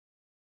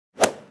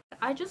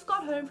I just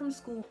got home from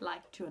school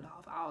like 2.5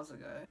 hours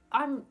ago.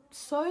 I'm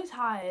so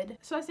tired.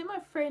 So I sent my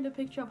friend a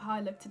picture of how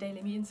I look today.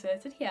 Let me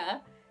insert it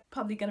here.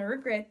 Probably gonna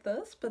regret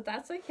this, but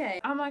that's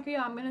okay. I'm like,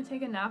 yeah, I'm gonna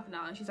take a nap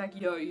now. And she's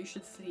like, yo, you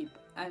should sleep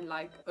and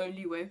like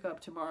only wake up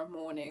tomorrow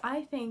morning.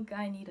 I think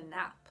I need a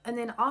nap. And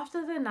then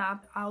after the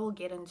nap, I will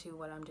get into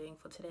what I'm doing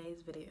for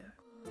today's video.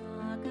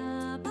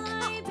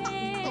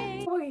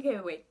 Okay,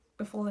 wait.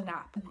 Before the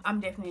nap, I'm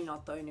definitely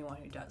not the only one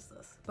who does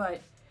this,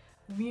 but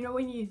you know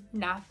when you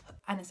nap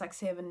and it's like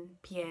 7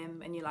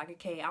 p.m. and you're like,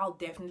 okay, I'll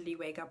definitely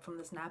wake up from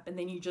this nap, and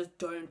then you just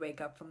don't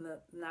wake up from the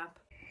nap.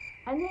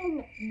 And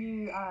then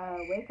you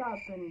wake up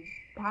and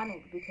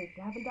panic because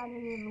you haven't done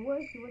any of the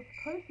work you were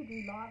supposed to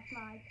do last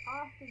night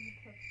after you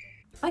took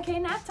it. Okay,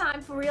 nap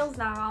time for reals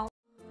now.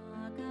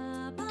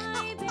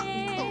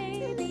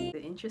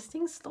 The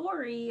interesting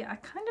story, I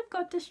kind of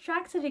got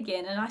distracted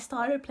again and I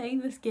started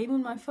playing this game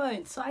on my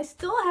phone, so I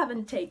still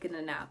haven't taken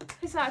a nap.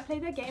 So I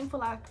played the game for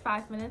like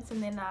 5 minutes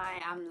and then I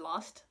am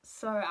lost,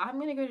 so I'm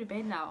gonna go to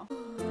bed now.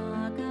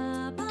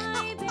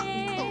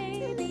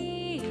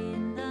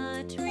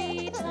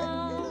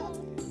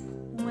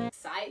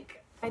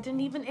 Psych. I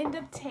didn't even end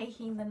up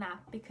taking the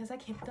nap because I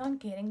kept on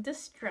getting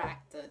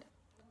distracted.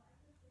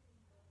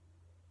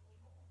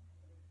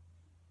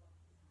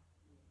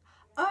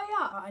 Oh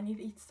yeah, I need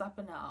to eat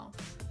supper now.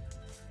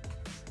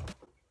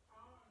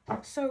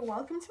 So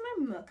welcome to my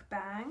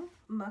mukbang.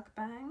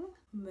 Mukbang.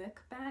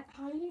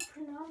 How do you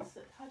pronounce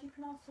it? How do you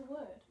pronounce the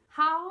word?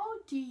 How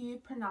do you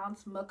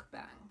pronounce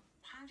mukbang?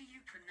 How do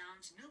you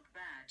pronounce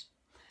mukbang?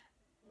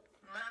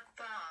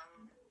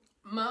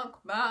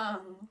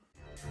 Mukbang.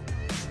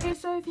 Okay,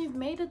 so if you've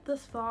made it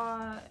this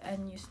far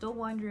and you're still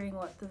wondering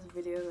what this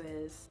video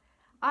is,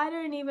 I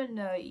don't even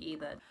know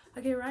either.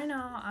 Okay, right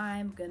now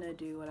I'm gonna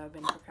do what I've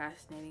been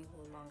procrastinating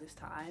for the longest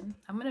time.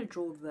 I'm gonna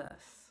draw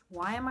this.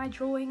 Why am I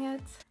drawing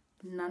it?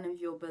 None of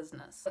your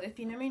business. So if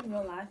you know me in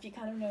real life, you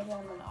kind of know that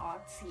I'm an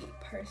artsy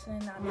person.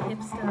 I'm a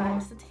hipster. I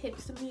listen to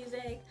hipster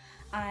music.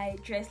 I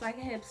dress like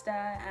a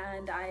hipster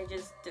and I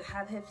just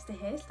have hipster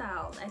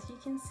hairstyles, as you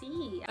can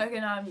see. Okay,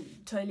 no, I'm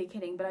totally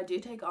kidding, but I do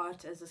take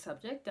art as a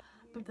subject.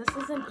 But this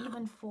isn't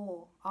even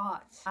for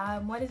art.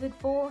 What is it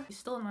for? It's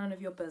still none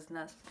of your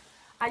business.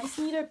 I just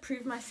need to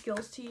prove my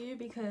skills to you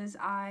because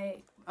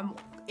I am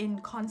in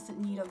constant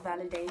need of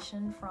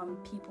validation from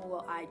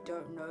people I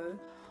don't know,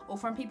 or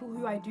from people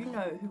who I do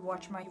know who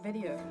watch my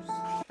videos.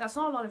 That's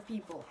not a lot of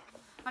people.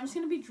 I'm just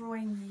gonna be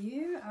drawing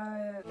you.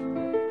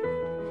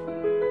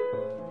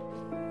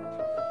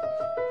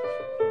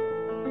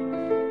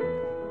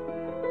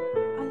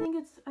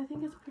 I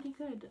think it's pretty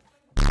good.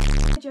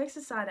 Jokes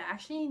aside, I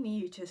actually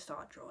need to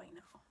start drawing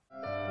now.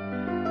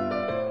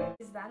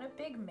 Is that a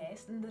big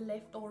mess in the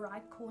left or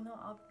right corner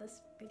of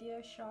this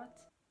video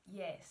shot?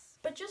 Yes.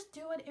 But just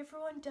do what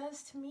everyone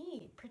does to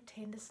me.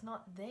 Pretend it's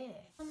not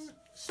there.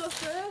 So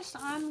first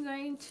I'm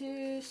going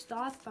to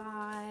start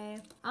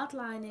by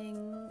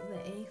outlining the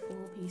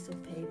A4 piece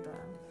of paper.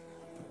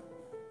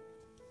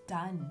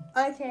 Done.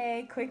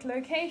 Okay, quick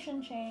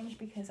location change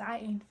because I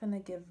ain't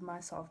finna give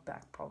myself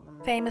back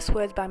problems. Famous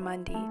words by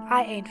Mundy.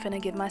 I ain't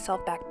finna give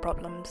myself back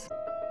problems.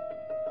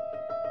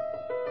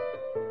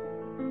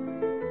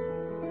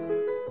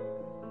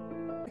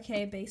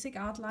 Okay, basic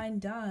outline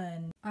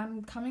done.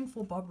 I'm coming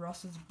for Bob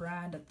Ross's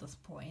brand at this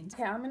point.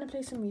 Okay, I'm gonna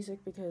play some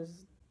music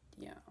because,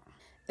 yeah.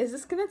 Is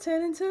this gonna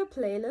turn into a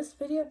playlist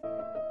video?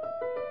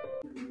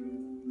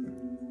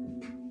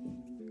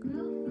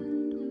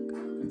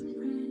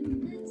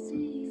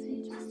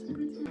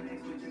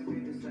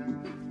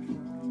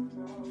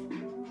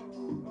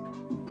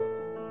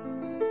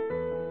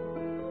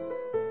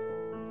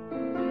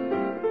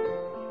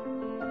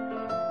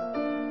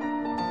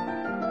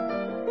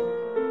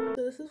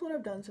 This is what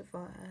I've done so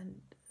far, and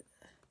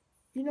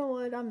you know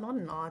what, I'm not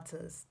an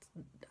artist.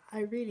 I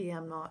really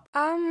am not.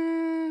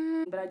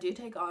 But I do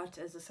take art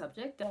as a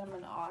subject. I'm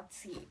an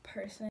artsy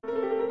person.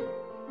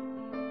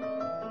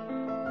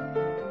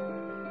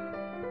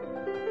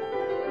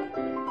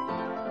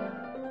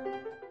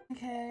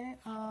 Okay,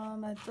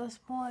 at this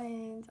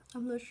point,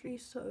 I'm literally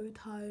so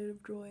tired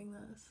of drawing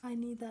this. I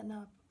need that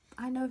nap.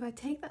 I know if I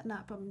take that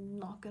nap, I'm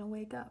not gonna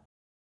wake up.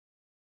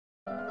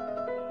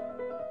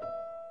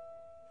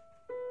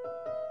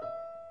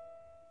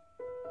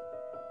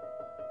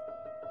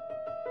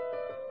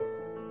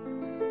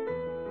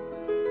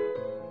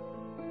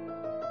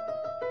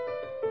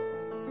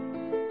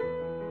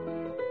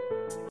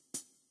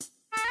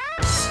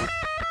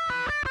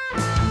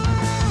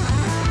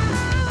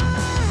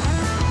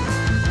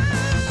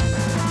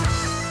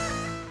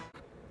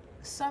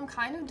 So I'm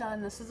kind of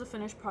done. This is a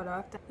finished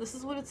product. This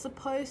is what it's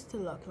supposed to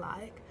look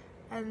like.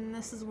 And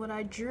this is what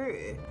I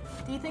drew.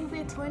 Do you think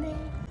we're twinning?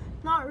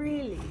 Not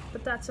really,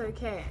 but that's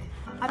okay.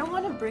 I don't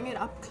want to bring it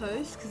up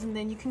close because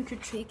then you can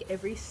critique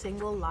every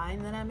single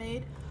line that I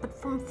made. But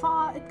from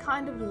far, it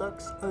kind of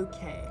looks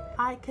okay.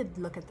 I could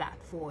look at that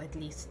for at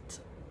least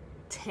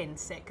 10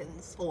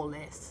 seconds or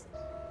less.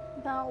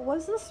 Now,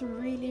 was this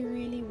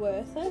really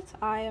worth it?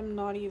 I am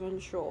not even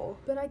sure.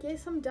 But I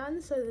guess I'm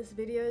done, so this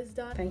video is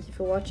done. Thank you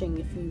for watching.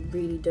 If you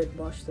really did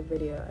watch the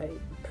video, I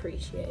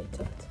appreciate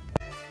it.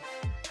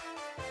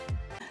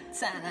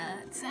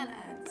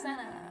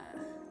 Sana.